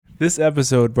This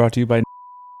episode brought to you by...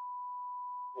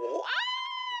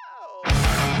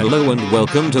 Hello and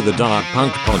welcome to the Dark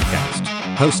Punk Podcast,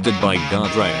 hosted by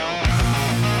Guardrail.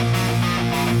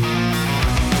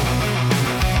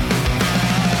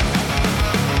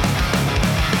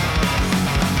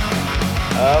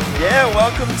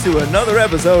 Welcome to another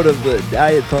episode of the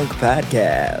Diet Punk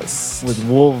Podcast. With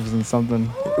wolves and something.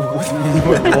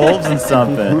 With wolves and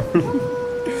something.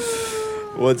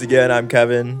 Once again, I'm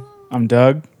Kevin. I'm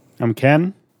Doug. I'm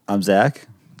Ken. I'm Zach.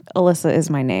 Alyssa is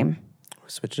my name.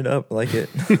 Switch it up. Like it.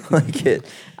 Like it.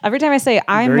 Every time I say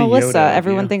I'm Very Melissa, Yoda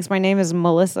everyone idea. thinks my name is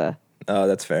Melissa. Oh,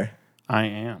 that's fair. I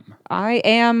am. I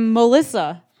am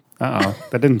Melissa. Uh-oh.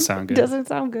 That didn't sound good. Doesn't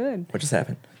sound good. What just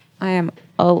happened? I am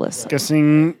Alyssa.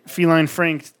 Guessing Feline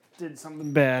Frank did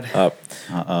something bad. Oh,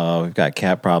 Uh-oh, we've got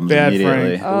cat problems Bad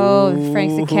immediately. Frank. Oh,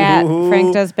 Frank's a cat.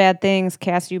 Frank does bad things.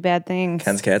 Cats do bad things.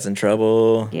 Ken's cat's in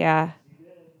trouble. Yeah.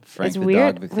 Frank It's the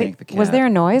weird. dog, we Wait, think the cat. was there a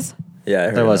noise? Yeah, I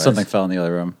heard There a was. noise. Something fell in the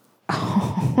other room.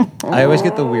 I always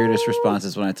get the weirdest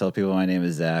responses when I tell people my name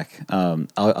is Zach.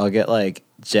 I'll get like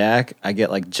Jack. I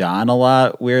get like John a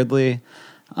lot, weirdly.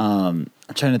 I'm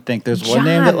trying to think. There's one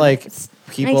name that John. like Makes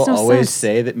people no always sense.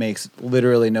 say that makes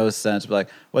literally no sense. But like,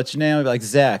 what's your name? I'll be like,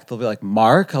 Zach. They'll be like,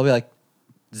 Mark? I'll be like,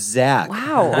 Zach.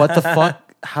 Wow. What the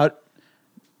fuck? How?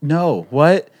 No.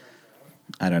 What?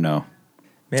 I don't know.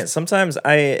 Man, sometimes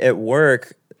at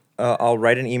work, I'll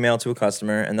write an email to a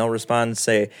customer and they'll respond and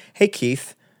say, "Hey,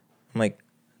 Keith." I'm like,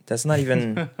 that's not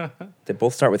even, they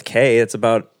both start with K. It's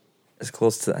about as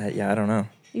close to, I don't know.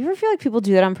 You ever feel like people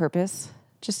do that on purpose?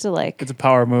 Just to like, It's a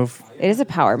power move. it is a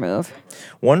power move.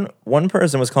 One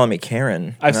person was calling me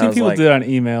Karen. I've and I seen was people like, do it on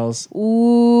emails.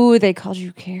 Ooh, they called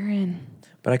you Karen.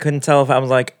 But I couldn't tell if I was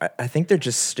like, I think they're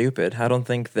just stupid. I don't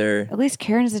think they're At least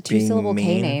Karen is a being two-syllable K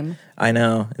mean. name. I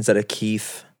know, instead of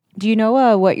Keith. Do you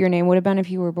know what your name would have been if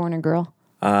you were born a girl?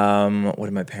 What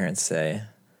did my parents say?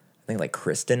 I think like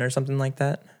Kristen or something like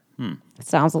that. It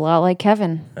sounds a lot like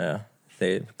Kevin. Yeah,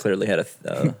 they clearly had a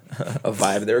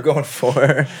vibe they were going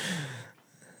for.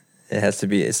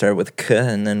 It started with K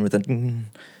and then with a.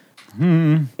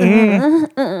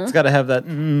 It's got to have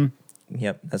that.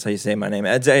 Yep, that's how you say my name.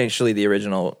 It's actually the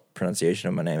original pronunciation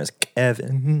of my name is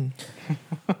Kevin.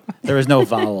 There was no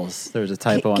vowels. There was a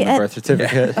typo on the birth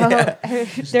certificate.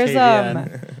 There's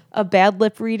a bad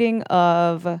lip reading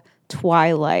of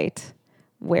Twilight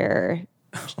where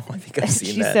Oh, I think I've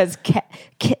seen she that. says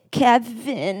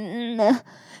Kevin. And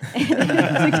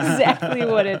it's exactly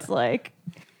what it's like.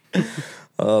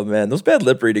 Oh man, those bad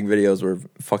lip reading videos were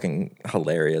fucking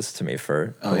hilarious to me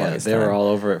for the Oh yeah, longest they were time. all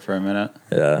over it for a minute.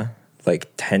 Yeah, like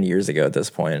 10 years ago at this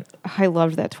point. I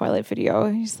loved that Twilight video.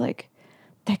 He's like,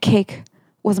 that cake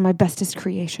was my bestest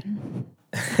creation.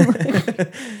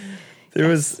 There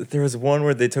was one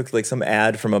where they took like some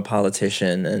ad from a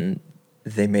politician and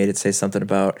they made it say something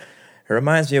about, it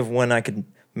reminds me of when I could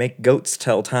make goats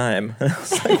tell time. And I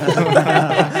was like,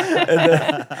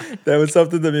 and that was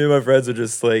something that me and my friends would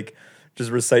just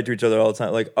recite to each other all the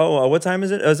time. Like, oh, what time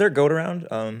is it? Is there a goat around?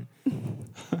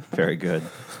 Very good.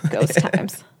 Ghost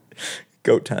times.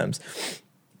 Goat times.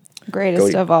 Greatest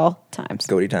Goaty. of all times.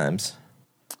 Goaty times.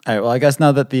 All right. Well, I guess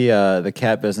now that the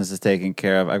cat business is taken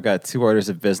care of, I've got 2 orders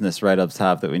of business right up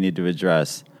top that we need to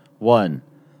address. 1,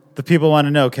 the people want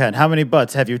to know, Ken, how many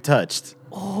butts have you touched?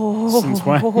 Since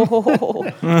when?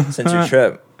 Since your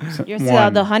trip. You're One.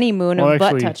 still the honeymoon Well, of butt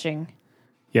actually- touching.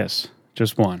 Yes,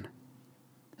 just one.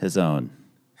 His own.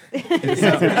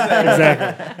 Exactly.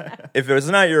 If it was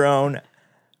not your own,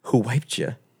 who wiped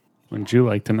you? Wouldn't you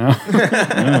like to know?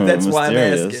 That's why I'm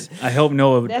mysterious. asking. I hope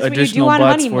no That's what you do additional on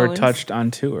butts were honeymoons. touched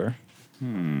on tour.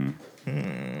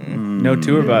 No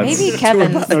tour butts. Maybe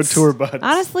Kevin's. No tour butts.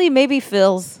 Honestly, maybe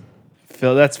Phil's.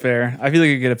 Phil, that's fair. I feel like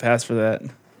you get a pass for that.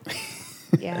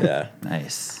 Yeah. Yeah.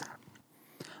 Nice.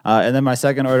 And then my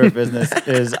second order of business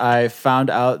is I found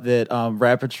out that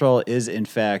Rat Patrol is, in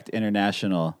fact,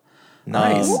 international.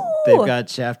 Nice. They've got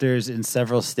chapters in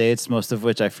several states, most of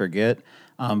which I forget,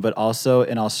 but also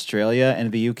in Australia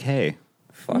and the UK,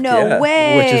 Fuck No yeah.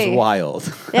 way. which is wild.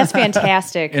 That's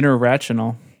fantastic.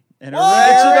 Interrational.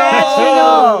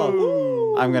 International!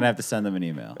 I'm going to have to send them an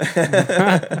email.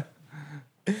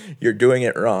 You're doing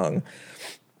it wrong.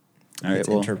 All right, It's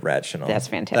well, interrational. That's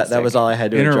fantastic. that was all I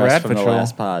had to Inner address Rat from the Patrol.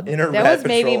 last pod. That was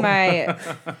maybe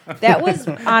that was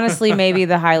honestly maybe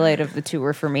the highlight of the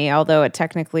tour for me, although it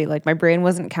technically, like, my brain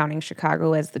wasn't counting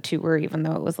Chicago as the tour, even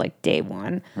though it was like day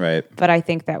one. Right. But I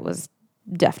think that was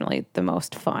definitely the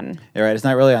most fun. You're right. It's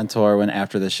not really on tour when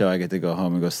after the show I get to go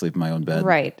home and go sleep in my own bed.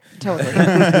 Right. Totally.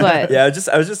 But Yeah,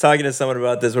 I was just talking to someone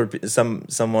about this. Where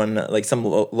someone like some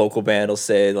local band will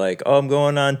say like, "Oh, I'm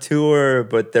going on tour,"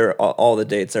 but they're all the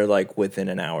dates are like within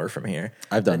an hour from here.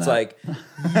 I've done It's that. like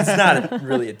it's not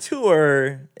really a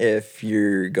tour if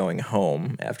you're going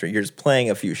home after you're just playing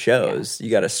a few shows.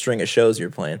 You got a string of shows you're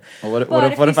playing. Well, what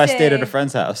But if if I you stayed at say- a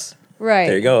friend's house? right.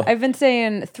 There you go. I've been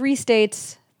saying 3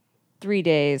 states, 3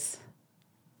 days,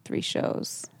 3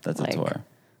 shows. That's Like, a tour.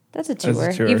 That's a That's a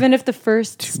tour. tour. Even if the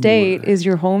first state is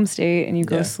your home state and you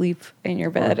go Yeah. sleep in your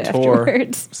bed Tour.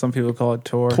 afterwards. Some people call it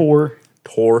tour. Tour.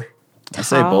 Tour. I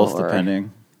say both Tower.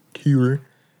 depending. Tour.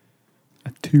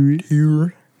 A tour.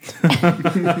 Tour.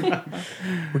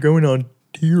 We're going on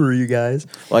tour, you guys.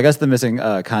 Well, I guess the missing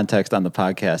context on the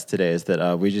podcast today is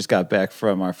that we just got back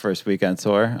from our first weekend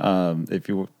tour. If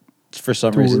you, for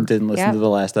some reason, didn't listen Yeah. to the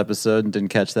last episode and didn't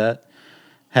catch that,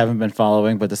 haven't been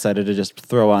following, but decided to just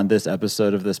throw on this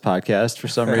episode of this podcast for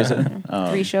some reason.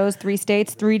 3 shows, 3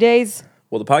 states, 3 days.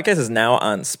 Well, the podcast is now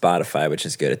on Spotify, which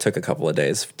is good. It took a couple of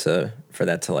days for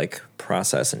that to like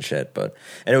process and shit,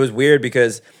 and it was weird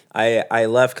because I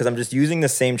left because I'm just using the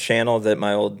same channel that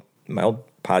my old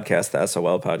podcast, the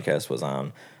SOL podcast, was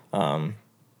on.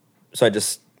 So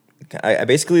I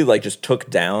basically like just took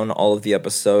down all of the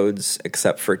episodes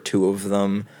except for 2 of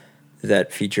them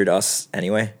that featured us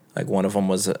anyway. Like one of them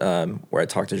was where I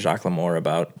talked to Jacques Lamour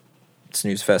about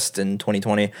Snooze Fest in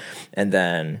 2020, and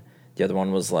then the other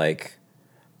one was like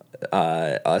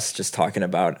us just talking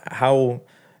about how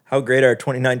great our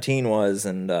 2019 was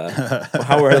and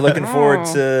how we're looking forward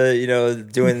to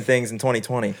doing things in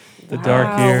 2020. The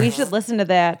dark Wow, year. we should listen to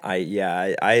that.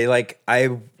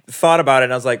 I thought about it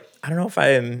and I was like, I don't know if I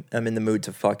am in the mood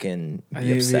to fucking I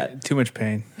be think upset. too much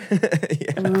pain.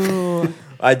 Ooh.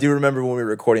 I do remember when we were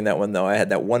recording that one though. I had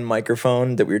that one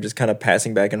microphone that we were just kind of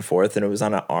passing back and forth, and it was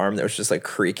on an arm that was just like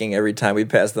creaking every time we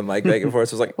passed the mic back and forth.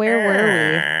 So it was like, Where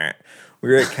were we?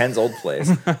 We were at Ken's old place.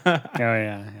 Oh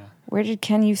yeah. Where did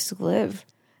Ken used to live?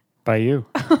 By you.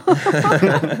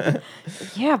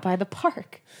 Yeah, by the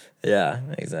park. Yeah,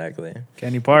 exactly.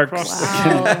 Kenny Parks.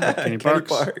 Wow. Kenny Parks.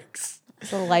 Parks.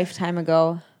 It's a lifetime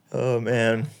ago. Oh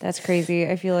man, That's crazy.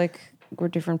 I feel like we're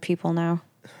different people now.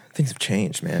 things have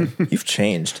changed, man. You've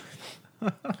changed.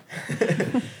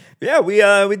 Yeah, we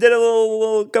did a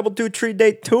little couple 2-3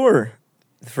 date tour.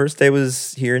 The first day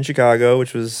was here in Chicago,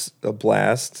 which was a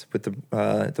blast with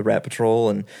the Rat Patrol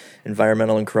and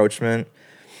Environmental Encroachment,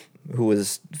 who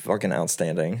was fucking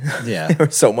outstanding. Yeah. They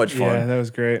were so much Yeah, fun. that was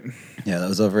great. Yeah, that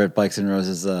was over at Bikes and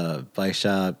Roses bike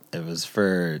shop. It was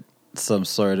for some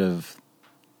sort of.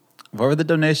 What were the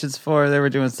donations for? They were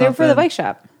doing They something. were for the bike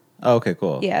shop. Oh, okay,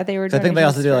 cool. Yeah, they were. I think they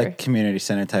also do donations like community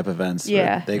center type events. where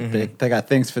Yeah. They got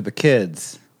things for the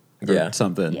kids. Or Yeah.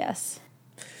 something. for- Yes.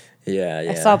 Yeah.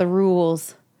 I saw the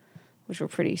rules, which were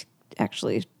pretty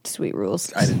actually sweet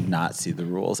rules. I did not see the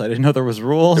rules. I didn't know there was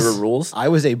rules. There were rules? I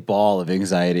was a ball of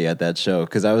anxiety at that show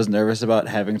because I was nervous about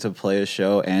having to play a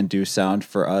show and do sound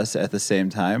for us at the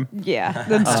same time. Yeah,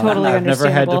 that's totally I've never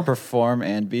had understandable. to perform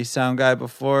and be sound guy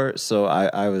before, so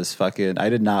I was fucking. I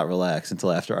did not relax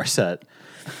until after our set.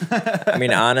 I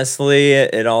mean, honestly,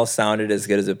 it all sounded as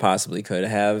good as it possibly could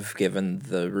have, given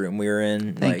the room we were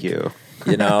in. Thank you.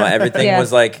 You know, everything Yeah.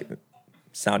 was like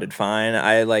sounded fine.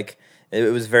 It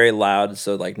was very loud,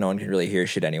 so like no one could really hear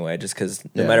shit anyway. Just because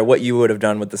no Yeah. matter what you would have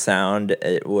done with the sound,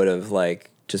 it would have like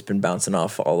just been bouncing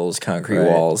off all those concrete Right.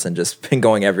 walls and just been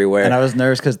going everywhere. And I was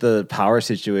nervous because the power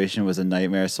situation was a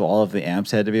nightmare, so all of the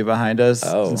amps had to be behind us.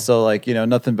 Oh. And so, like,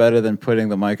 nothing better than putting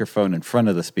the microphone in front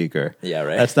of the speaker. Yeah,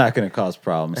 right. That's not going to cause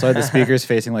problems. So I had the speakers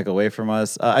facing, like, away from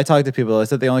us. I talked to people. I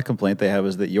said the only complaint they had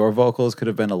was that your vocals could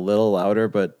have been a little louder,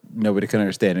 but nobody could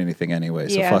understand anything anyway,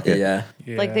 so Yeah. fuck it. yeah.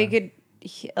 Like they could,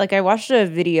 like I watched a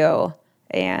video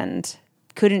and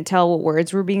couldn't tell what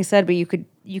words were being said, but you could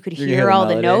hear hear the all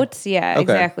the melody? notes. Yeah, Okay.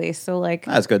 exactly. So like,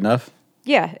 That's good enough.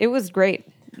 yeah, it was great.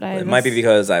 It might be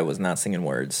because I was not singing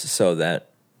words, so that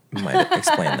might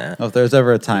explain that. Well, if there's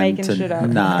ever a time Making to shit up.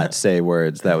 not say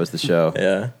words, that was the show.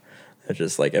 Yeah. It's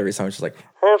just like every song is just like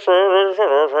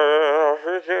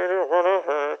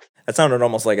that sounded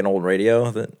almost like an old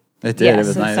radio. That It did. Yes, it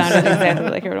was nice. sounded exactly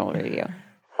like an old radio.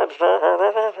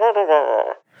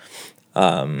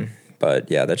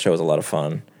 But yeah, that show was a lot of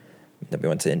fun. Then we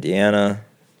went to Indiana,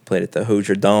 played at the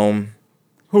Hoosier Dome.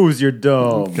 Who's your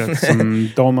dome? Got some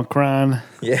Domacron.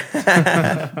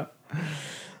 Yeah.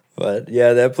 But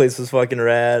yeah, that place was fucking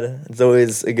rad. It's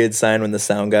always a good sign when the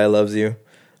sound guy loves you.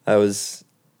 I was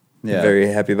Yeah. very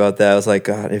happy about that. I was like,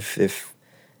 God, if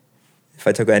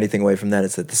I took anything away from that,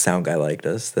 it's that the sound guy liked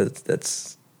us.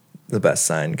 That's the best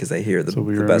sign because they hear the, So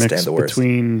we the were best and mixed the worst.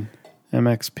 between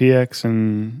MXPX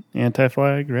and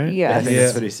Anti-Flag, right? I Yes, think Yeah.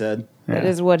 that's what he said. that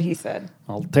is what he said.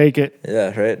 I'll take it.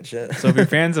 Yeah, right. Shit. So if you're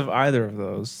fans of either of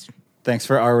those, Thanks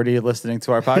for already listening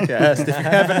to our podcast. If you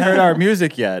haven't heard our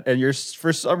music yet, and you're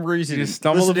for some reason You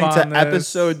stumbled listening to upon this.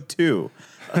 episode 2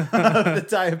 of the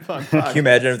Diet Punk Can you podcast,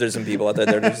 imagine if there's some people out there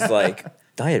that are just like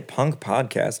Diet Punk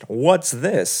podcast? What's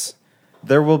this?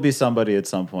 there will be somebody at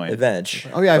some point.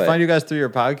 Adventure. Oh yeah, I But find you guys through your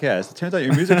podcast. It turns out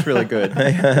your music's really good.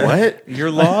 What?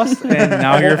 you're lost, and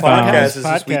now the you're whole podcast found. is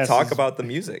just we Podcast talk is- about the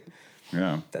music.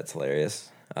 Yeah. That's hilarious.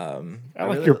 I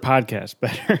really- like your podcast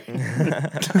better.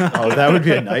 Oh, that would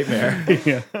be a nightmare.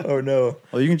 Yeah. Oh no!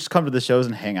 Well, you can just come to the shows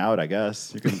and hang out. I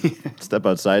guess you can step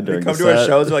outside They during come the to our set.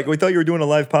 shows they're like, we thought you were doing a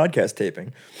live podcast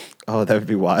taping. Oh, that would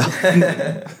be wild.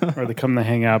 Or they come to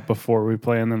hang out before we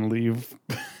play and then leave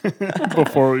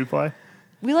before we play.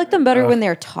 We like them better when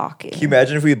they're talking. Can you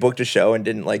imagine if we booked a show and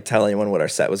didn't like tell anyone what our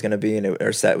set was going to be, and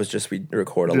our set was just we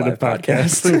record a Did a live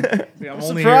podcast? I'm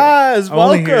Surprise! I'm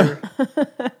only Welcome.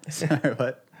 here- Sorry,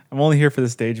 what? I'm only here for the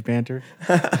stage banter.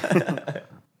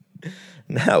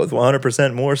 Now with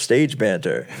 100% more stage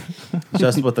banter.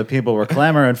 Just what the people were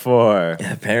clamoring for.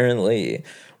 Apparently.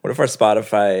 What if our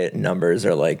Spotify numbers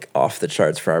are like off the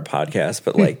charts for our podcast,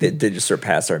 but like they just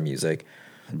surpass our music?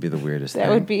 That'd be the weirdest That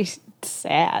thing. would be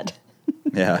sad.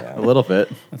 Yeah, a little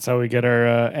bit. That's how we get our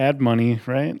ad money,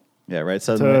 right? Yeah, right.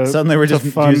 Suddenly, To- suddenly we're to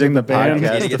just fund using the the band. Need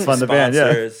podcast to to get some fund the band. Yeah.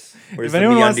 sponsors. Where's If the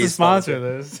anyone wants to MeUndies sponsor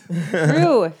this,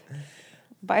 True.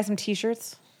 Buy some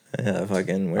T-shirts. Yeah,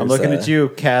 fucking. I'm where's, looking at you,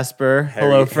 Casper. Harry-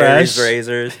 Hello, Fresh. Harry's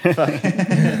Razors.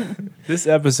 this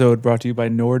episode brought to you by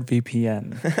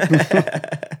NordVPN.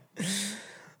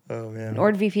 Oh man.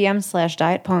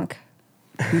 NordVPN/DietPunk.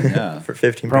 Yeah. For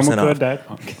 15% Promo code off. Diet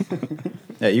Punk.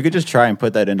 Yeah, you could just try and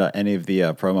put that into any of the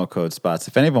promo code spots.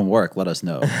 If any of them work, let us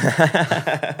know.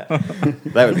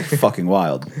 That would be fucking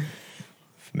wild.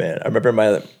 Man, I remember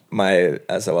my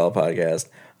SOL podcast.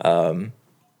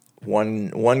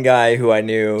 One guy who I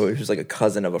knew, who was like a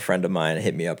cousin of a friend of mine,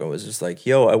 hit me up and was just like,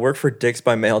 "Yo, I work for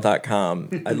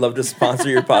dicksbymail.com. I'd love to sponsor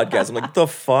your podcast." I'm like, "What the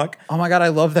fuck?" Oh my god, I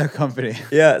love that company.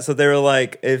 Yeah, so they were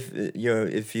like, if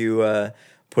you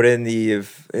put in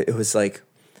if it was like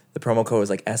the promo code was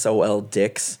like SOL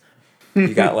Dicks,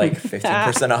 you got like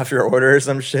 15% off your order or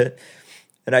some shit.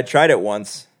 And I tried it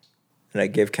once, and I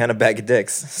gave Ken a bag of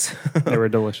dicks. They were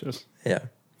delicious. Yeah.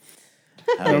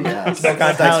 Hell yes. No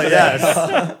context for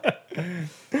that.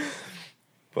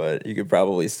 But you could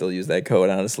probably still use that code,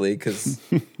 honestly, because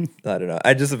I don't know.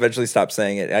 I just eventually stopped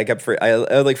saying it. I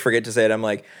would like forget to say it. I'm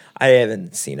like, I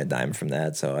haven't seen a dime from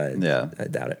that, so I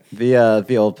doubt it.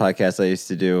 The old podcast I used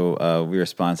to do, we were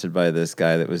sponsored by this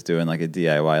guy that was doing like a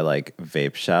DIY like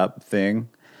vape shop thing.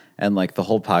 And like the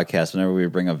whole podcast, whenever we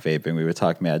would bring up vaping, we would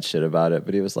talk mad shit about it.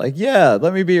 But he was like, "Yeah,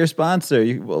 let me be your sponsor.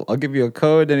 I'll give you a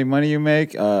code. Any money you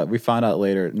make." We found out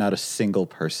later, not a single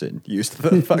person used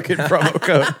the fucking promo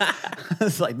code.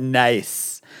 It's like,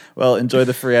 nice. Well, enjoy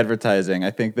the free advertising.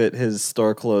 I think that his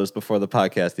store closed before the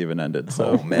podcast even ended.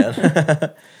 So Oh man.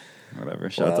 whatever.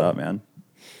 Shouts Wow. out, man.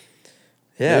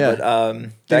 Yeah, but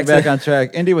Getting back on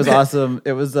track. Indy was awesome.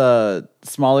 It was a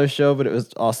smaller show, but it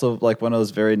was also like one of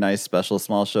those very nice special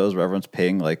small shows where everyone's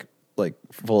paying like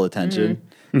full attention.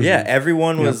 yeah,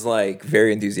 everyone was like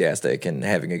very enthusiastic and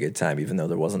having a good time, even though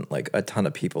there wasn't like a ton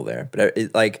of people there. But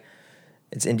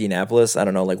it's Indianapolis. I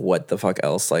don't know like what the fuck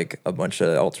else like a bunch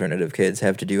of alternative kids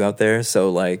have to do out there.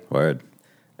 So like, Word.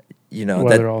 you know,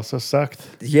 Weather also sucked.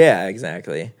 yeah,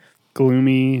 exactly.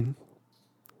 Gloomy.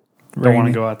 Don't want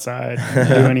Rainy. to go outside,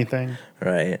 do anything.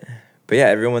 Right. But yeah,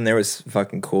 everyone there was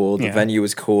fucking cool. The Yeah. venue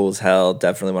was cool as hell.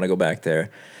 Definitely want to go back there.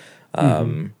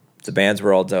 The bands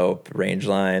were all dope.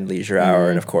 Rangeline, Leisure Hour,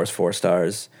 and of course 4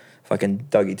 Stars. Fucking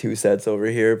Dougie 2 sets over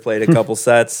here. Played a couple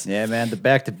sets. Yeah, man, the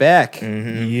back to back.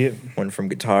 Yep. Went from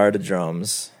guitar to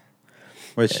drums.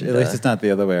 Which And, at least it's not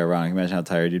the other way around. Can you imagine how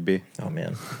tired you'd be? Oh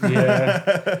man.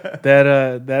 Yeah.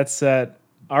 that set,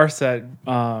 our set,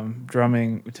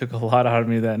 drumming took a lot out of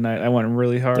me that night. I went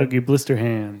really hard. Dougie blister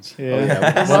hands.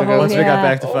 Yeah. Once we got yeah.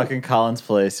 back to fucking Colin's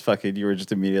place, fucking you were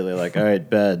just immediately like, all right,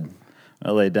 bed.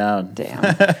 I'll lay down. Damn.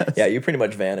 Yeah, you pretty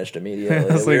much vanished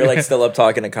immediately. was We were like- like still up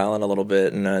talking to Colin a little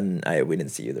bit, and then we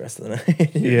didn't see you the rest of the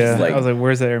night. You were Yeah. just I was like,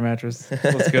 where's that air mattress?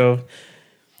 Let's go.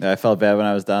 Yeah, I felt bad when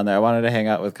I was down there. I wanted to hang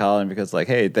out with Colin because, like,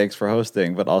 hey, thanks for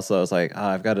hosting. But also, I was like,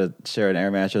 I've got to share an air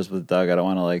mattress with Doug. I don't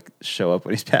want to like show up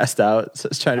when he's passed out. So I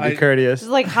was trying to be courteous.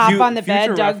 Just like hop on the bed,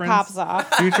 Future Doug reference. pops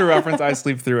off. Future reference, I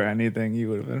sleep through anything. You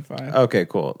would have been fine. Okay,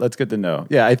 cool. That's good to know.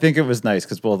 Yeah, I think it was nice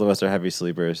because both of us are heavy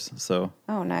sleepers. So,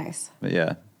 Oh, nice. but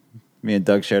yeah, me and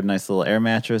Doug shared a nice little air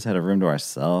mattress. Had a room to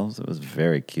ourselves. It was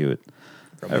very cute.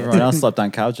 Everyone else slept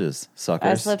on couches, suckers.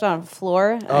 I slept on a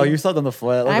floor. Oh, you slept on the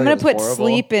floor. That looked I'm like gonna it was put horrible.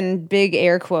 sleep in big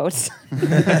air quotes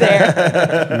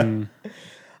there.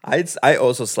 I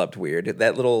also slept weird.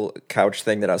 That little couch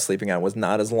thing that I was sleeping on was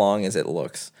not as long as it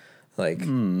looks. Like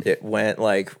it went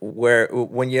like where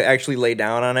when you actually lay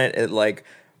down on it, it like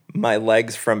my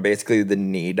legs from basically the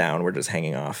knee down were just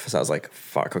hanging off. So I was like,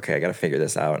 "Fuck, okay, I got to figure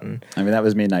this out." And I mean, that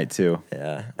was midnight too.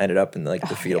 yeah, I ended up in like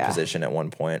the fetal yeah. position at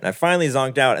one point. And I finally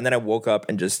zonked out, and then I woke up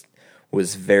and just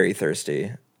was very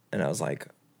thirsty. And I was like,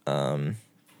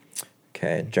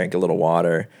 okay, drank a little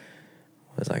water.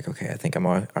 Was like, okay, I think I'm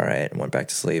all right, and went back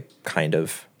to sleep. Kind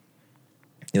of.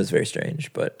 It was very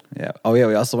strange, but Yeah. Oh yeah.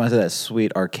 We also went to that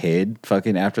sweet arcade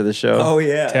fucking after the show. oh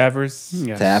yeah, Tappers.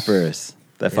 Yes. Tappers.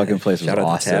 That fucking place was Shout out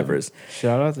awesome. to Tappers.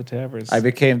 Shout out to Tappers. I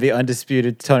became the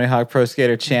undisputed Tony Hawk Pro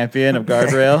Skater champion of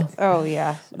guardrail. Oh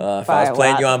yeah. If I By was a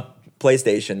playing lot. you on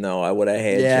PlayStation, though, I would have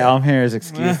hated Yeah, you. all I'm hearing is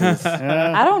excuses.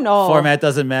 I don't know. Format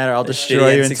doesn't matter. I'll Shitty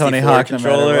destroy you in Tony N64 Hawk no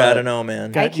controller. matter what. I don't know,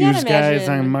 man. Got can't used guys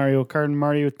imagine- on Mario Kart and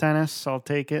Mario Tennis. I'll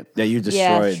take it. Yeah, you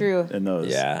Yeah, destroyed true. in those.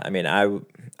 Yeah, I mean,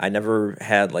 I never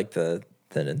had like the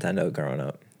Nintendo growing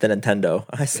up. The Nintendo.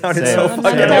 I sounded Same. so Same.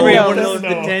 fucking Nintendo. Every old. one of those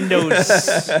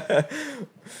Nintendos.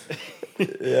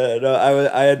 Yeah, no,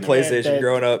 I had PlayStation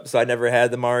growing up, so I never had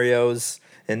the Marios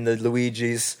and the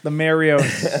Luigis. The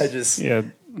Marios. I just Yeah,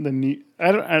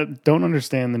 I don't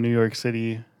understand the New York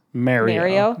City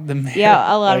Mario. The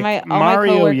Yeah, a lot of Like, all my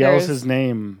Mario yells coworkers. his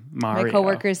name. Mario. My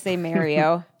coworkers say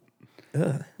Mario.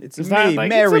 It's It's me, not like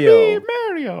Mario. It's a me,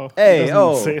 Mario. Hey, It doesn't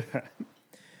oh. say that.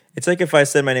 it's like if I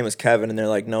said my name was Kevin and they're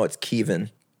like, no, it's Kevin.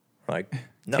 Like,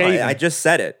 no, Kevin. I just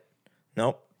said it.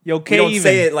 Nope. Yo, We don't Kevin.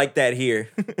 say it like that here.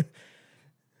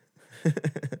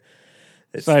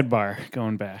 Sidebar.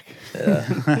 Going back.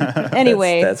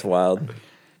 Anyway, That's wild.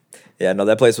 Yeah, no,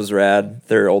 that place was rad.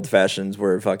 Their old fashions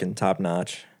were fucking top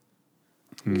notch.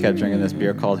 Kept drinking this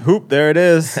beer called Hoop. There it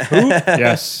is. Hoop.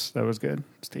 Yes, that was good.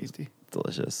 It's tasty.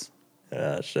 Delicious.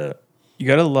 Yeah, shit. You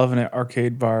gotta love an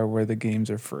arcade bar where the games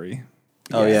are free,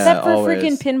 Oh yeah, except for always.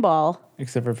 freaking pinball.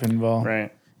 except for pinball.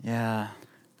 Right. Yeah.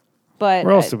 But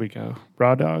Where else did we go?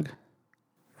 Raw dog?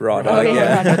 Raw dog, yeah,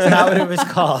 yeah. That's not what it was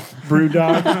called. Brew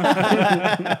dog?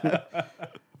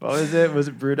 What was it? Was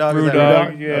it Brewdog? Brew Is that right?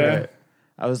 dog, yeah. Okay.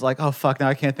 I was like, oh fuck, now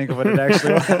I can't think of what it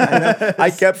actually was. I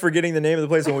kept forgetting the name of the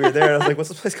place when we were there. And I was like, what's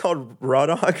this place called? Raw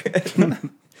dog?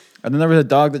 And then there was a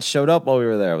dog that showed up while we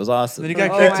were there. It was awesome. Then he got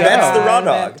Oh kicked my That's out. the raw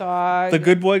that dog. dog. The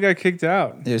good boy got kicked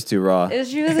out. He was too raw.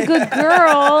 She was a good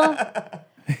girl.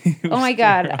 Oh my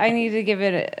god! I need to give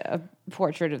it a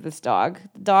portrait of this dog.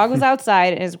 The dog was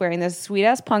outside and is wearing this sweet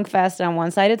ass punk vest. And on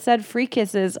one side it said "free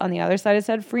kisses," on the other side it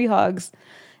said "free hugs."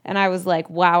 And I was like,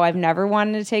 "Wow, I've never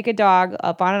wanted to take a dog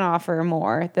up on an offer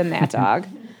more than that dog."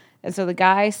 And so the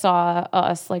guy saw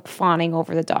us like fawning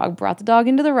over the dog, brought the dog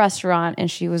into the restaurant, and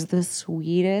she was the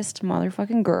sweetest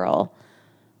motherfucking girl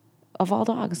of all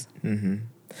dogs. And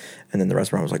then the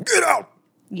restaurant was like, get out.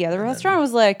 Yeah, the restaurant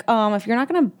was like, if you're not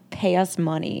going to pay us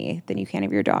money, then you can't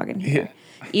have your dog in here.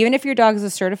 Even if your dog is a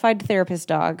certified therapist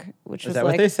dog, which Is was that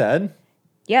like, what they said?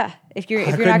 yeah, if you're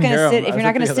not couldn't going hear to 'em. sit, I if was you're not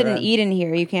at going the to sit other and end. eat in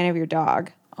here, you can't have your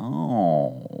dog.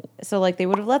 Oh. So like, they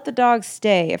would have let the dog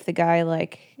stay if the guy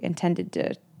like intended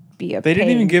to be a. They didn't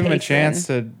even paying give him a patron. chance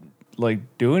to like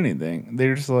do anything. They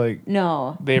were just like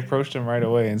No. they approached him right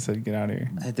away and said, "Get out of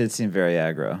here." It did seem very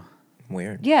aggro.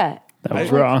 Weird. Yeah. That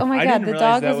was Like, raw. oh my I god, didn't the realize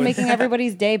dog that was was- making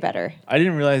everybody's day better. I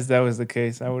didn't realize that was the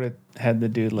case. I would have had the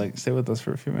dude like sit with us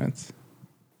for a few minutes.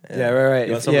 Yeah, right.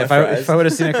 You want If, some yeah, of if my I, fries? if I would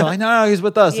have seen it, like, no, he's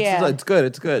with us. Yeah. It's good.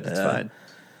 It's good. It's Yeah. fine.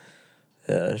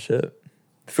 Yeah, shit.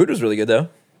 The food was really good, though.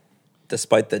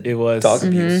 Despite the It was. dog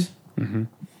abuse. Dog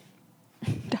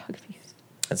abuse.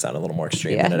 That sounded a little more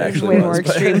extreme Yeah, than it it was actually way was. more but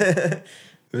extreme.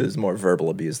 It was more verbal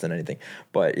abuse than anything.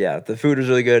 But yeah, the food was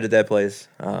really good at that place.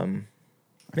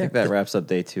 I think that wraps up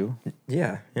day 2.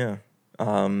 Yeah.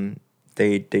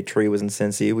 Day 3 was in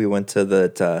Cincy. We went to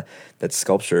that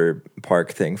sculpture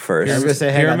park thing first. I was gonna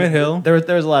say, hang on. Pyramid Hill. There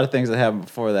was a lot of things that happened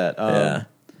before that. Yeah.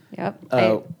 Yep.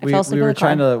 I we fell asleep we in were the car.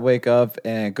 trying to wake up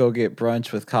and go get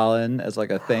brunch with Colin as like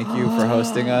a thank you for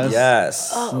hosting us.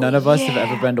 Yes. None of us have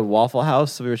ever been to Waffle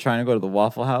House, so we were trying to go to the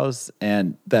Waffle House,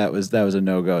 and that was a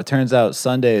no go. It turns out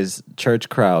Sundays church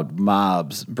crowd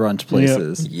mobs brunch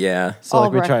places. Yeah. So All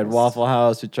like we tried breakfast. Waffle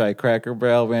House, we tried Cracker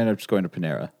Barrel, we ended up just going to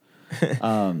Panera. Yeah,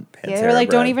 they Pantera were like,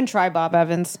 don't bread. even try Bob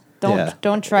Evans. Yeah.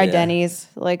 Don't try Yeah. Denny's.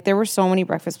 Like there were so many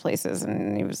breakfast places,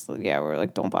 and he was we were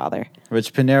like, don't bother.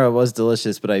 Which Panera was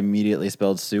delicious, but I immediately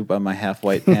spilled soup on my half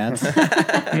white pants.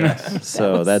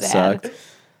 So was that sad. sucked.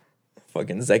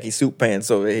 Fucking Zeki soup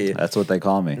pants over here. That's what they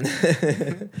call me.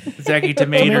 Zacky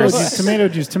Tomato tomatoes. juice, tomato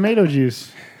juice, tomato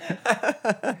juice.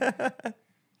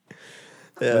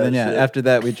 And then after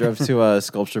that we drove to a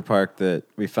sculpture park that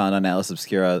we found on Atlas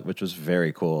Obscura, which was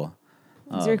very cool.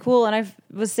 It's very cool, and I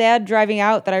was sad driving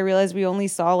out that I realized we only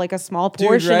saw like a small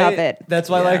portion of it. That's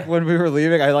why, like, when we were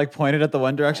leaving, I like pointed at the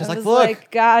one direction. I was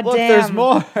like, God look, damn, there's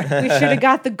more. We should have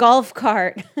got the golf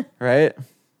cart. Right?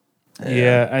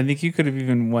 Yeah, I think you could have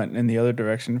even went in the other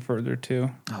direction further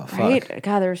too. Oh, fuck. Right?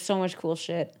 God, there was so much cool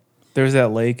shit. There's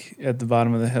that lake at the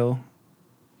bottom of the hill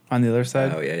on the other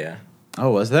side. Oh yeah.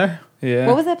 Oh, was there? Yeah.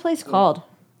 What was that place called?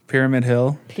 Pyramid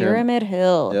Hill. Pyramid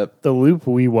Hill. Yep. The loop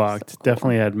we walked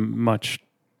definitely had much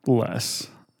less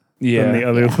Yeah. than the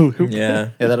other loop. Yeah.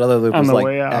 Yeah, that other loop On was the like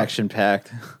way out. action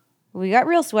packed. We got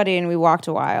real sweaty and we walked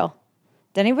a while.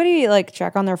 Did anybody like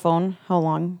check on their phone how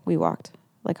long we walked?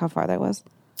 Like how far that was?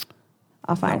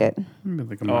 I'll find it. Maybe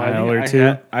like a Oh, I mile think or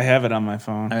two. I have it on my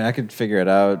phone. I mean, I could figure it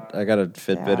out. I got a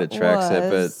Fitbit, it tracks it,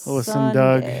 but Listen,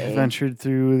 Doug Sunday. ventured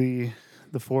through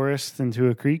the forest into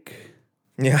a creek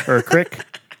Yeah. or a creek,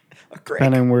 Great.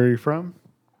 depending where you're from.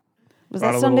 Was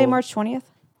Brought that a Sunday, little- March 20th?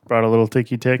 Brought a little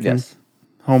ticky tick yes.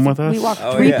 home with us. We walked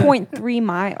Oh, yeah. 3.3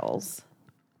 miles.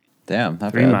 Damn,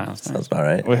 not 3 bad. miles. Sounds about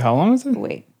right. Wait, how long is it?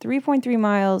 Wait, 3.3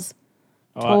 miles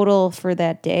Oh, total for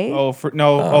that day? Oh,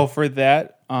 for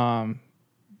that.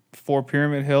 For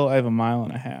Pyramid Hill, I have 1.5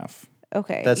 miles.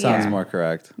 Okay. That sounds yeah. more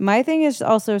correct. My thing is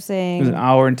also It was an saying,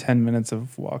 hour and 10 minutes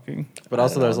of walking. But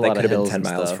also, there's a that lot could of have been hills 10 and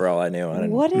miles stuff. for all I knew. I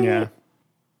didn't. what did Yeah. it?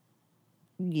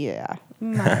 Yeah.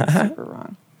 Mine's super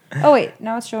wrong. Oh, wait.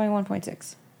 Now it's showing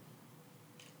 1.6.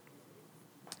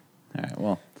 All right,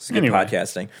 well, It's good Anyway.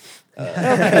 podcasting.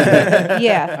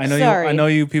 Yeah. I know sorry. you. I know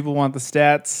you people want the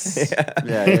stats.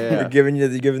 yeah. They're giving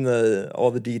the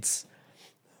all the deets.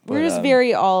 We're But, just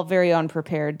very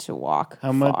unprepared to walk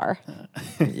How much- far.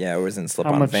 Yeah, it was in How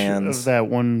slip-on much vans. of that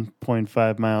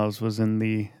 1.5 miles was in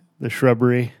the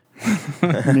shrubbery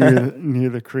near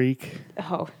the creek?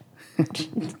 Oh.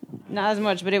 Not as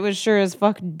much, but it was sure as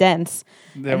fuck dense.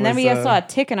 There And then was, we saw a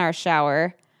tick in our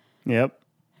shower. Yep.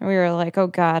 And we were like, oh,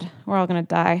 God, we're all going to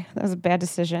die. That was a bad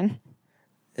decision.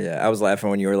 Yeah, I was laughing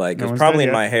when you were like, it No was one's probably dead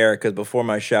in yet. my hair because before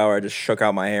my shower, I just shook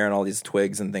out my hair and all these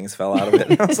twigs and things fell out of it.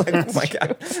 And I was like, oh my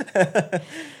God.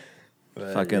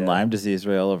 But, fucking yeah. Lyme disease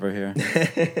rail over here.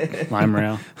 Lime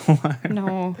rail.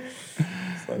 No.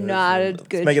 Not a Let's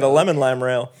good make it a lemon lime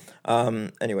rail.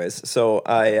 Anyways, so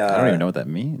I don't even know what that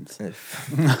means.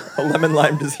 a lemon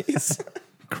lime disease.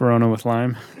 Corona with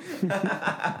lime.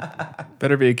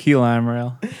 better be a key lime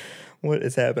rail. What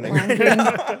is happening?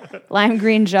 lime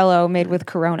green jello made with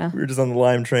Corona. We're just on the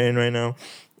lime train right now.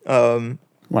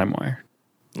 LimeWire.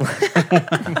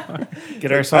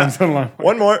 Get our songs on LimeWire.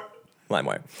 One more.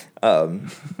 LimeWire.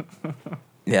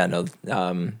 Yeah, no.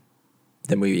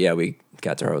 Then we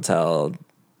got to our hotel,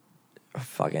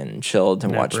 fucking chilled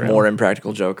and Nap watched around. more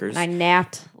Impractical Jokers. I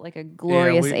napped like a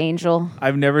glorious we- angel.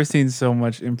 I've never seen so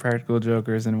much Impractical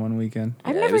Jokers in one weekend.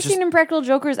 I've it never was seen just- Impractical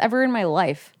Jokers ever in my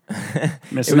life. It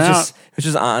Missing was out.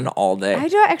 just on all day.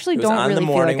 Actually It was don't on really the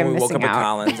morning feel like when I'm we woke up missing at out.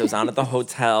 Collins. It was on at the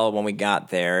hotel when we got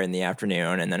there in the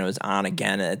afternoon, and then it was on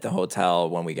again at the hotel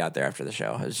when we got there after the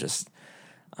show. It was just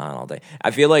on all day.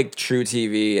 I feel like True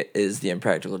TV is the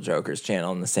Impractical Jokers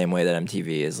channel in the same way that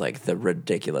MTV is like the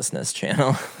ridiculousness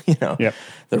channel. Yep.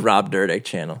 The Rob Dyrdek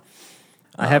channel.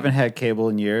 I haven't had cable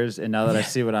in years, and now that I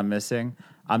see what I'm missing,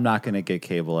 I'm not going to get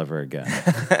cable ever again.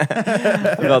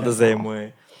 I felt the same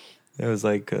way. It was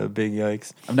like a big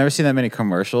yikes. I've never seen that many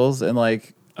commercials in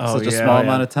like Oh, such a yeah, small yeah.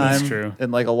 amount of time. That's true.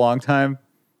 In like a long time.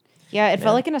 Yeah, it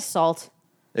felt like an assault.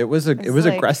 It was like-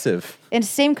 aggressive. And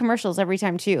same commercials every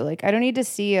time too. Like I don't need to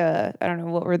see I don't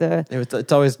know what were the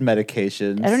It's always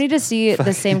medications. I don't need to see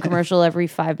the same commercial every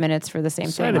 5 minutes for the same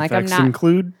Side thing. Like I'm effects not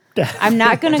include death. I'm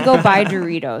not gonna go buy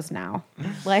Doritos now.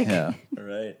 Like Yeah.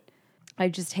 Right. I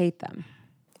just hate them.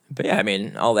 But yeah, I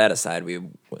mean, all that aside, we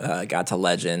got to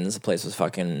Legends. The place was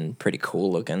fucking pretty cool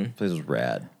looking. This was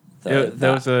rad. That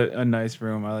was a nice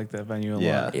room. I like that venue a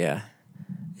Yeah. lot. Yeah.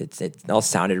 It all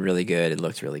sounded really good. It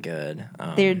looked really good.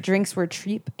 Their drinks were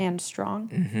cheap and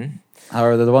strong.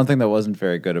 However, the one thing that wasn't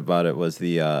very good about it was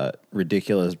the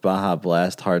ridiculous Baja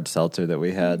Blast hard seltzer that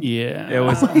we had. Yeah. It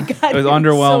was God, it was it was so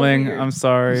underwhelming. weird. I'm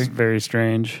sorry. It's very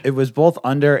strange. It was both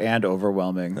under and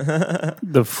overwhelming.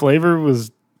 The flavor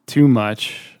was too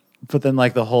much. But then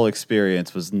like the whole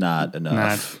experience was not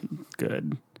enough. Not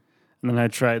good. And then I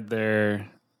tried their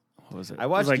what was it? I It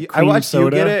was watched you, I cream watched you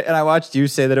soda. get it, and I watched you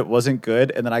say that it wasn't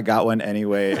good, and then I got one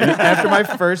anyway. And after my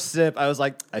first sip, I was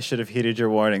like, I should have heeded your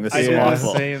warning. This I is did the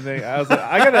awful. same thing. I was like,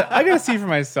 I gotta see for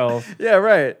myself. Yeah,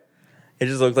 right. It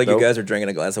just looked like Nope. you guys were drinking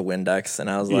a glass of Windex, and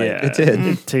I was like, Yeah, it did.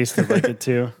 It tasted like it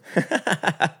too.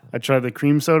 I tried the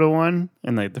cream soda one,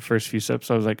 and like the first few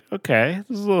sips, I was like, okay,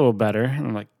 this is a little better. And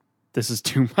I'm like, this is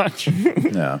too much.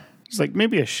 Yeah. It's like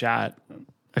maybe a shot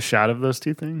of those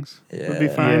two things would be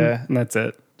Yeah. fine. Yeah. And that's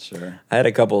it. Sure. I had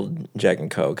a couple Jack and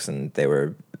Cokes, and they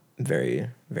were very,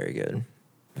 very good.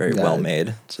 Very Yeah. well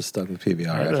made. Just stuck with PBR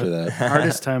I had after the that.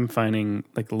 hardest time finding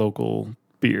like local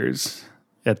beers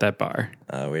at that bar.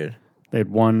 Weird. They had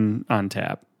one on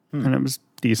tap, and it was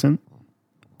decent,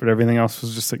 but everything else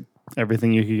was just like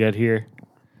everything you could get here.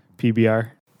 PBR.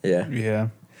 Yeah. Yeah.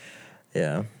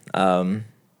 Yeah. But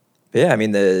yeah, I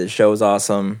mean, the show was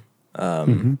awesome.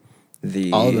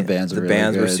 The All of the bands were really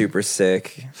bands were good. super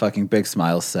sick. Fucking Big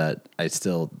Smile set. I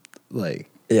still like.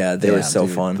 Yeah, they were damn, so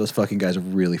dude, fun. Those fucking guys are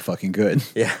really fucking good.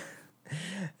 Yeah.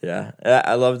 Yeah.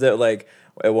 I loved it. Like,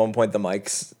 at one point, the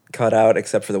mics cut out,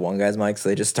 except for the one guy's mic, so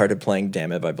they just started playing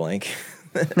Damn It by Blank.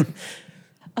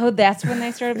 Oh, that's when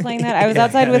they started playing that? I was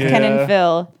outside with Ken Yeah. and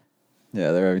Phil.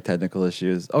 Yeah, they're having technical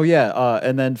issues. Oh yeah,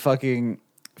 and then fucking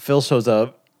Phil shows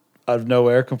up out of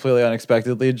nowhere, completely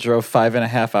unexpectedly. Drove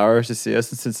 5.5 hours to see us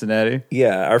in Cincinnati.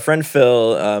 Yeah, our friend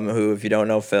Phil, who, if you don't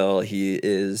know Phil, he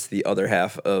is the other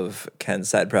half of Ken's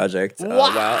side project.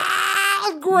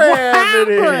 Wild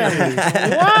Gravity!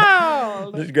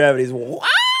 Wow! Just Gravity's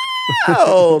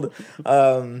wild!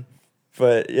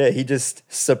 But yeah, he just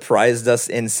surprised us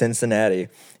in Cincinnati.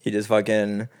 He just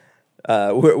fucking...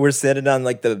 we're sitting on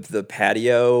like the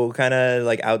patio kind of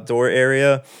like outdoor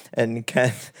area, and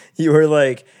Ken, you were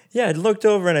like, yeah, I looked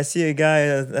over and I see a guy.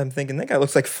 I'm thinking that guy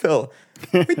looks like Phil.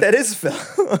 Wait, that is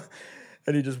Phil.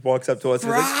 And he just walks up to us.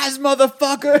 Surprise,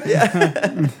 motherfucker! Yeah,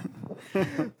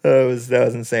 that was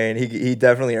insane. He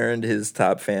definitely earned his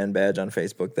top fan badge on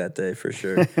Facebook that day for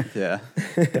sure. Yeah,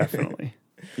 Definitely.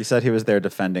 he said he was there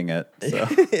defending it. So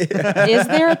Is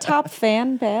there a top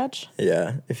fan badge?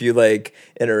 Yeah, if you like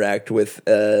interact with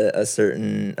a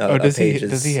certain Does he pages.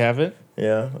 does he have it?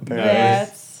 Yeah, apparently.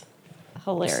 That's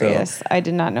hilarious. I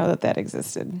did not know that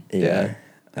existed. Yeah.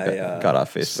 I got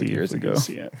off Facebook See if years we can ago.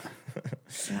 see it.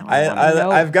 Now I wanna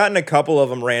know. I've gotten a couple of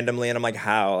them randomly, and I'm like,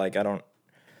 how? Like, I don't.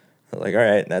 Like, all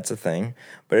right, that's a thing,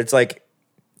 but it's like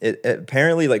it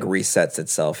apparently like resets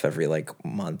itself every like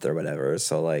month or whatever.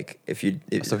 So like,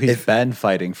 So he's been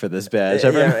fighting for this badge.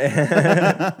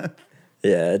 yeah,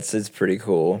 yeah, it's pretty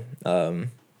cool.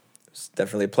 It's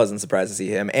definitely a pleasant surprise to see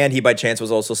him, and he by chance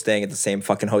was also staying at the same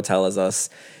fucking hotel as us.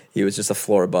 He was just a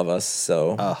floor above us.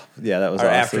 So Oh yeah, that was our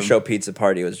awesome. after show pizza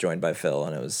party was joined by Phil,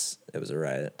 and it was a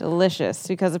riot. Delicious,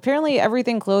 because apparently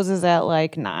everything closes at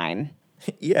like 9.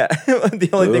 Yeah, the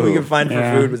only thing we could find for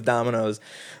Yeah. food was Domino's,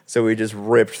 so we just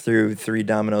ripped through 3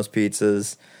 Domino's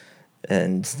pizzas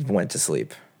and went to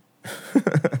sleep.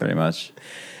 Pretty much.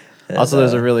 And, Also,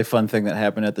 there's a really fun thing that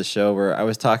happened at the show where I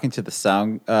was talking to the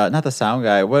sound, not the sound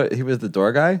guy. What he was the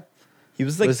door guy. he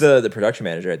was like was- the production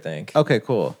manager, I think. Okay,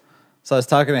 cool. So I was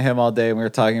talking to him all day, and we were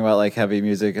talking about like heavy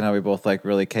music and how we both like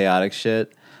really chaotic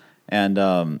shit. And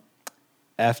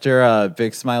after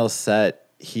Big Smile's set,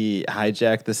 he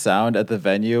hijacked the sound at the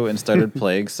venue and started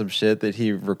playing some shit that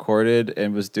he recorded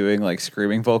and was doing like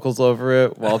screaming vocals over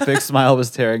it while Big Smile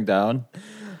was tearing down.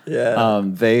 Yeah,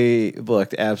 They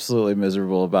looked absolutely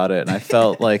miserable about it, and I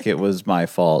felt like it was my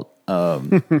fault.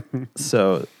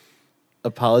 So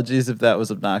apologies if that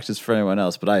was obnoxious for anyone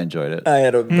else, but I enjoyed it. I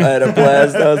had a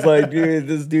blast. I was like, dude,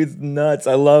 this dude's nuts.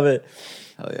 I love it.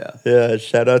 Hell yeah. Yeah,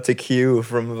 shout out to Q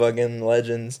from fucking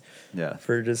Legends Yeah.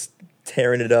 for just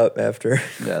tearing it up after.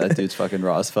 Yeah, that dude's fucking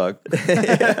raw as fuck.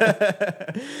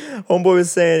 Homeboy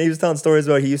was saying, he was telling stories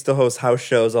about he used to host house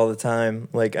shows all the time,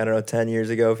 like, I don't know, 10 years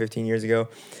ago, 15 years ago.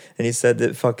 And he said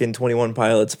that fucking 21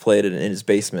 Pilots played it in his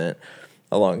basement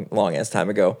a long ass time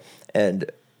ago. And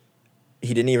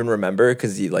he didn't even remember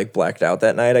because he like blacked out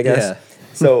that night, I guess. Yeah.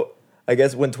 So I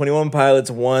guess when 21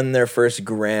 Pilots won their first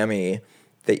Grammy,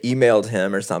 they emailed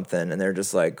him or something, and they're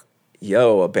just like,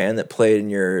 yo, a band that played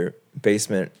in your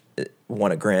basement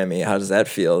won a Grammy. How does that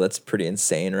feel? That's pretty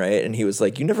insane, right? And he was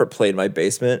like, you never played my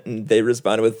basement. And they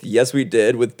responded with, yes, we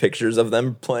did, with pictures of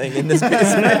them playing in this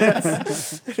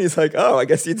basement. And he's like, oh, I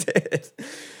guess you did.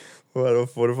 What a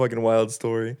fucking wild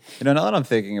story. You know, now that I'm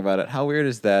thinking about it, how weird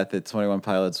is that 21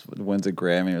 Pilots wins a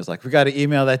Grammy? It was like, we got to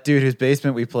email that dude whose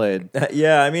basement we played.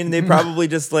 Yeah, I mean, they probably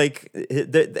just like,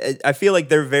 I feel like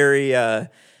they're very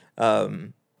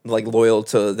like loyal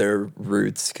to their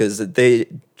roots, because they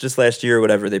just last year or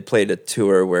whatever, they played a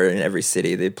tour where in every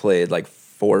city they played like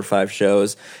 4 or 5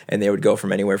 shows, and they would go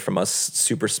from anywhere from a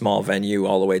super small venue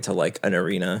all the way to like an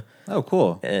arena. Oh,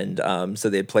 cool. And so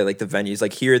they'd play like the venues.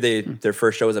 Like here, their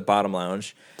first show was at Bottom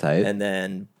Lounge. Tight. And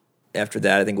then after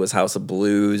that, I think it was House of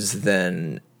Blues.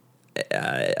 Then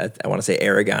I want to say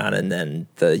Aragon, and then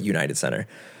the United Center.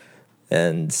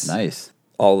 And Nice.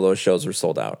 all of those shows were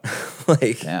sold out.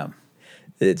 Like, Damn.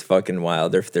 It's fucking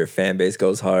wild. Their fan base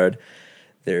goes hard.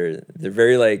 They're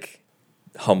very like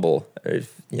humble.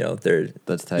 They're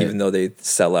That's tight. even though they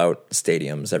sell out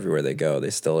stadiums everywhere they go, they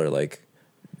still are like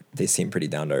they seem pretty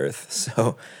down to earth.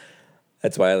 So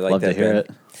that's why I like Love that to hear band.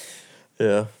 it.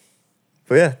 Yeah.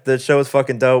 But yeah, the show was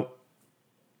fucking dope.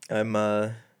 I'm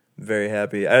very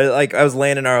happy. I was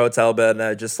laying in our hotel bed and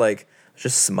I just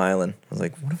smiling. I was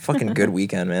like, what a fucking good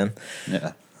weekend, man.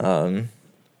 Yeah.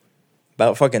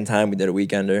 About fucking time we did a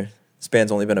weekender. This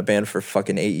band's only been a band for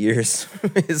fucking 8 years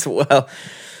as well.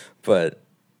 But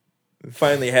we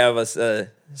finally have a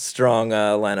strong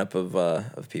lineup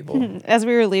of people. As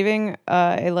we were leaving,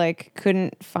 I like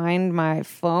couldn't find my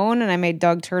phone, and I made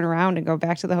Doug turn around and go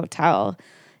back to the hotel.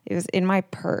 It was in my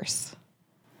purse.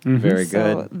 Very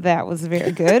So good. that was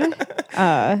very good.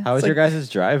 How was your guys'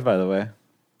 drive, by the way?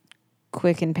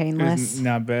 Quick and It painless. was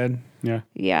not bad. Yeah.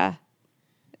 Yeah.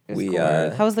 It was We,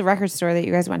 gorgeous. How was the record store that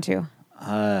you guys went to?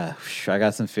 I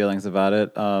got some feelings about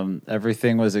it.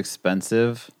 Everything was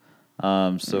expensive,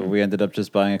 so we ended up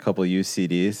just buying a couple used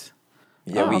CDs.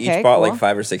 Yeah, Oh, we okay, each bought cool. like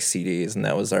 5 or 6 CDs, and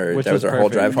that was our Which whole was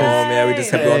drive perfect. home. Yeah, we just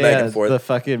kept going back and The forth.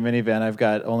 fucking minivan I've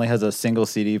got only has a single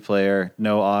CD player,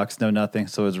 no aux, no nothing.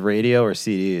 So it's radio or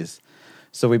CDs.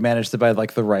 So we managed to buy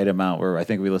like the right amount. Where I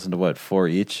think we listened to 4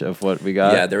 each of what we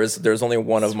got. Yeah, there was only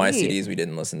one of my Sweet. CDs we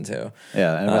didn't listen to,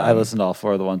 Yeah, and I listened to all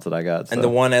 4 of the ones that I got. and so. the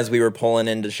one as we were pulling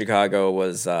into Chicago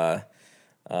was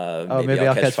Maybe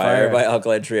I'll Catch Fire by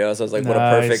Alkaline Trio. So I was like, what a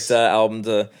Nice. perfect album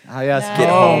to yes, get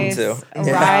home Nice.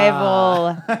 to.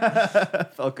 Rival.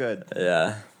 felt good.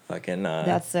 Yeah, fucking.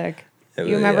 That's sick. it You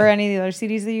was- remember yeah. any of the other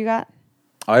CDs that you got?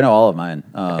 Oh, I know all of mine.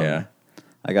 Yeah.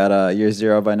 I got Year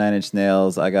Zero by Nine Inch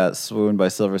Nails. I got Swoon by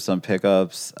Silver Sun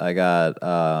Pickups. I got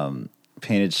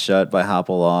Painted Shut by Hop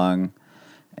Along.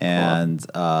 And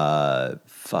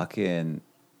fucking...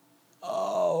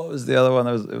 Oh, what was the other one?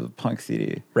 It was a punk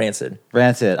CD. Rancid.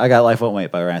 Rancid. I got Life Won't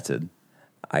Wait by Rancid.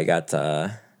 I got.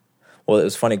 Well, it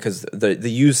was funny because the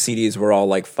used CDs were all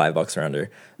like $5 or under,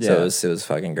 so Yeah. it was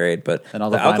fucking great. But And all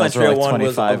the the Alkaline vinyls were Trio like one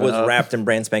 25 and was up. wrapped in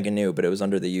brand spanking new, but it was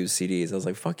under the used CDs. I was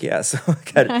like, fuck yeah! So I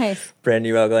got Nice. brand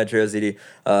new Alkaline Trio CD.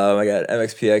 I got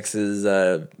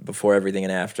MXPX's Before Everything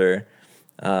and After.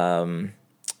 I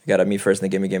got a Me First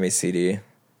and the Gimme Gimme CD,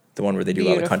 the one where they do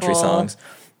all the country Beautiful. songs.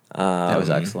 That was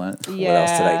excellent. What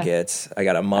else did I Yeah. get? I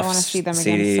got a I want to Muffs see them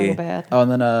CD. again so bad. Oh,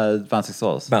 and then Bouncing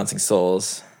Souls. Bouncing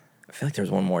Souls. I feel like there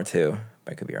was one more too.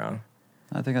 I could be wrong.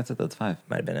 I think that's it. That's 5.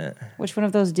 Might have been it. Which one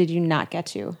of those did you not get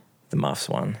to? The Muffs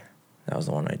one. That was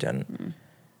the one I didn't.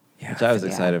 Yeah. Which I was Yeah.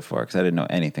 excited for because I didn't know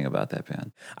anything about that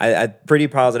band. I'm pretty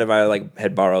positive I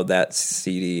had borrowed that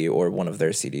CD or one of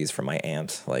their CDs from my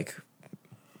aunt like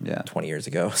Yeah. 20 years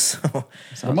ago. So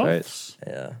Sounds right.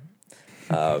 yeah.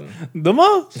 The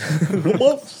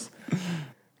most.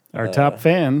 Our top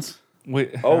fans.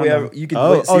 Wait, Oh, we have. You can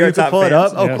Oh, see our you can top pull it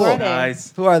fans. up? Oh, Yes. cool. Are they?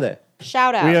 nice. Who are they?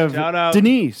 Shout out. We have Shout out.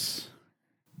 Denise.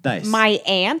 Nice. My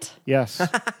aunt. Yes.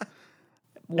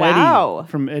 Wow. Eddie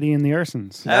from Eddie and the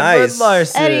Arsons. Nice. Edward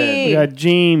Larson. Eddie. We got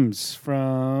James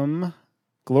from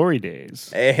Glory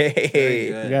Days.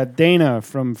 Hey. We got Dana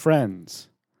from Friends.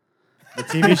 The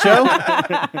TV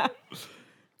show?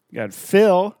 We got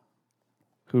Phil,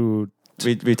 who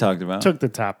we talked about. took the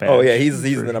top. Oh edge. yeah, he's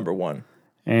the number one.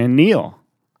 And Neil.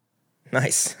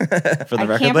 Nice. For the I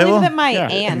record can't label? believe that my Yeah,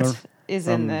 aunt from is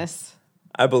in this.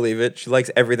 I believe it. She likes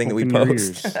everything that we Open your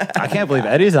post. ears. I can't believe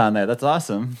Eddie's on there. That's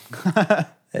awesome.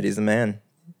 Eddie's the man.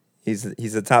 He's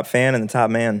the top fan and the top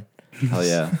man. Hell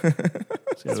yeah.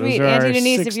 So those Sweet. are Auntie our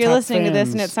Denise, 6 if you're top listening to this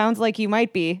and it fans. sounds like you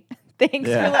might be, thanks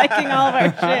Yeah. for liking all of our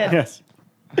shit. Yes.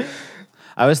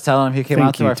 I was telling him he came Thank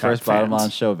out to you, our top first Bottom fans. Line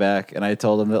show back, and I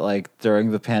told him that like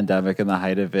during the pandemic and the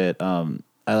height of it,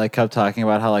 I like kept talking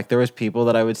about how like there was people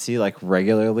that I would see like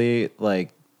regularly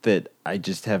like that I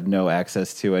just have no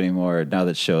access to anymore now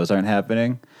that shows aren't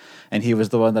happening. And he was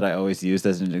the one that I always used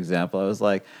as an example. I was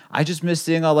like, I just miss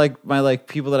seeing all like my like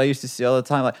people that I used to see all the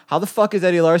time. Like, how the fuck is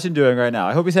Eddie Larson doing right now?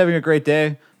 I hope he's having a great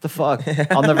day. The fuck?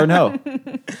 I'll never know.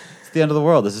 It's the end of the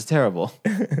world. This is terrible.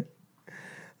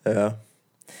 Yeah.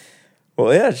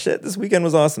 Well, yeah. Shit. This weekend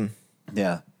was awesome.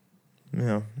 Yeah.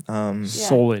 Yeah.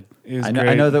 Solid. It was I know,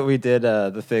 great. I know that we did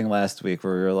the thing last week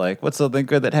where we were like, what's something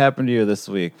good that happened to you this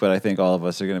week? But I think all of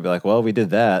us are going to be like, well, we did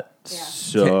that.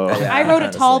 So Yeah. I rode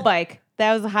a tall honestly. bike.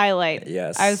 That was a highlight.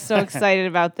 Yes. I was so excited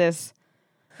about this.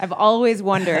 I've always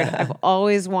wondered. I've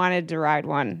always wanted to ride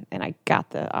one, and I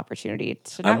got the opportunity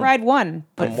to not ride one,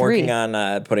 but I'm 3. working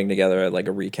on putting together like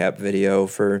a recap video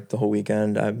for the whole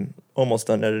weekend. I'm almost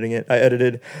done editing it. I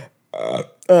edited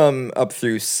up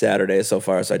through Saturday so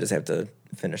far, so I just have to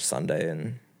finish Sunday.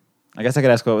 And I guess I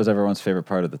could ask what was everyone's favorite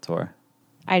part of the tour?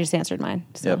 I just answered mine.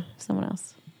 So Yep. someone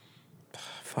else.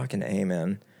 Fucking A,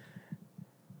 man.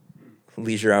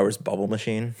 Leisure Hours Bubble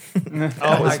Machine. Oh my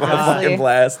What a god. fucking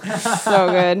blast. So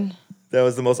good. That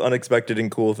was the most unexpected and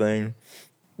cool thing.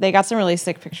 They got some really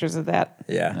sick pictures of that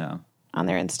Yeah. Yeah. on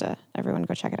their Insta. Everyone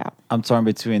go check it out. I'm torn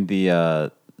between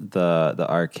the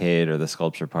arcade or the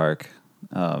sculpture park,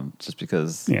 just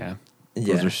because Yeah.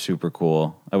 those are super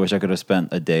cool. I wish I could have spent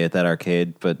a day at that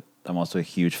arcade, but I'm also a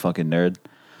huge fucking nerd.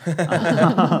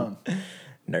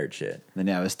 Nerd shit. And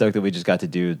yeah, I was stoked that we just got to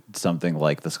do something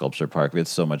like the sculpture park. We had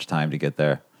so much time to get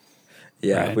there.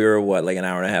 Yeah, Right. we were like an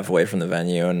hour and a half away from the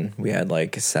venue, and we had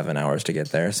like 7 hours to get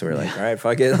there. So we were like, all right,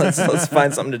 fuck it, let's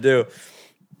find something to do.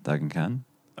 Doug and Ken?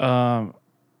 I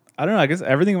don't know. I guess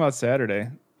everything about Saturday.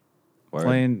 Word.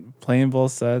 Playing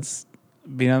both sets,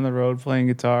 being on the road, playing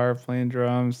guitar, playing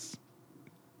drums.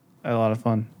 I had a lot of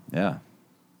fun. Yeah.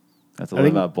 That's to I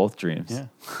live think- out both dreams.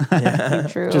 Yeah.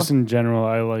 True. Just in general,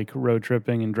 I like road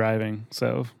tripping and driving.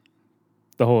 So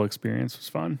the whole experience was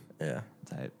fun. Yeah.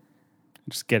 Tight.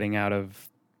 Just getting out of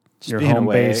Just your being home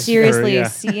away. base. Seriously, or,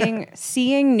 yeah.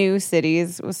 seeing new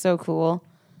cities was so cool.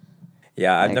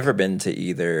 Yeah, I've Like, never been to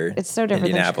either it's so different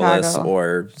than Indianapolis Chicago.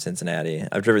 or Cincinnati.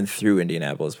 I've driven through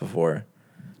Indianapolis before,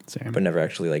 Same. but never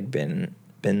actually like been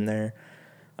there.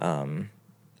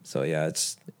 So yeah,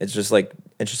 it's just like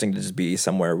interesting to just be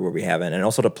somewhere where we haven't, and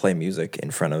also to play music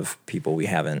in front of people we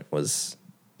haven't was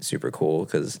super cool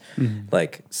because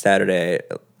like Saturday,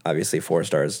 obviously 4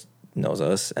 Stars knows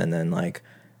us, and then like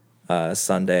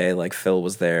Sunday, like Phil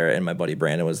was there and my buddy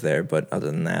Brandon was there, but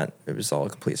other than that, it was all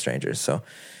complete strangers. So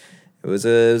it was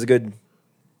a good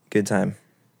time.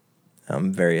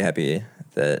 I'm very happy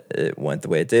that it went the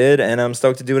way it did, and I'm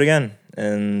stoked to do it again.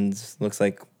 And looks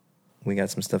like we got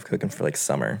some stuff cooking for like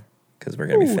summer because we're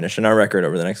gonna be finishing our record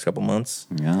over the next couple months.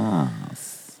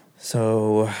 Yes.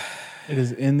 So, It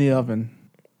is in the oven.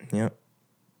 yep,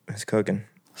 it's cooking.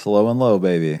 Slow and low,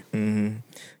 baby.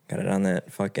 Got it on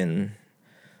that fucking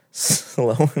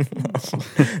slow and low.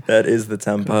 That is the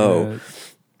tempo.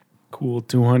 Cool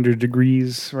 200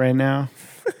 degrees right now.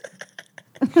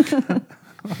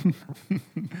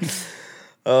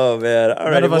 Oh man! All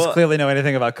right. None of us clearly know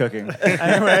anything about cooking.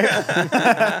 Anyway.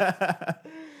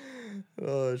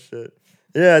 Oh shit!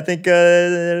 Yeah, I think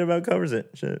that about covers it.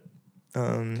 Shit.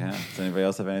 Okay. Does anybody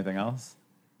else have anything else?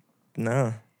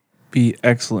 No. Be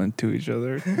excellent to each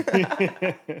other.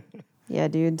 Yeah,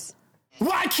 dudes.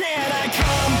 Why can't I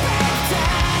come back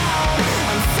down?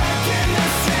 I'm stuck in the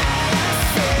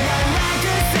stratosphere. My lack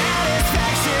of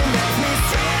satisfaction makes me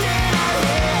stranded out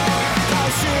here. How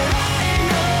should I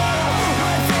know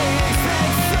what they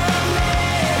expect from me?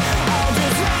 I'll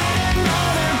just write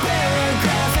another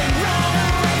paragraph and run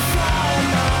away from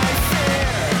my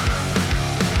fear.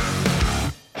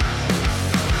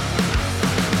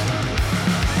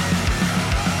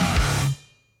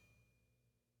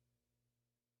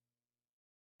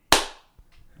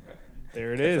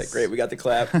 There it is. Like, great, we got the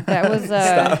clap. That was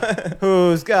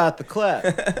Who's got the clap?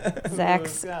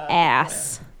 Zach's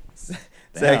ass.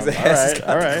 Zach's ass.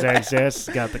 All right. Zach's ass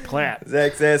got the clap.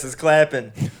 Zach's ass is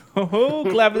clapping. Oh,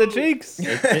 clapping the cheeks.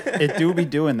 It do be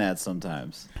doing that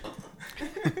sometimes.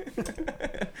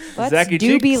 Let's Zachy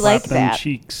do be cheeks. like Clap them that.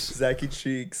 cheeks. Zachy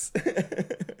cheeks.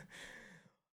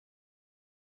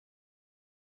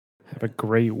 Have a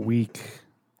great week.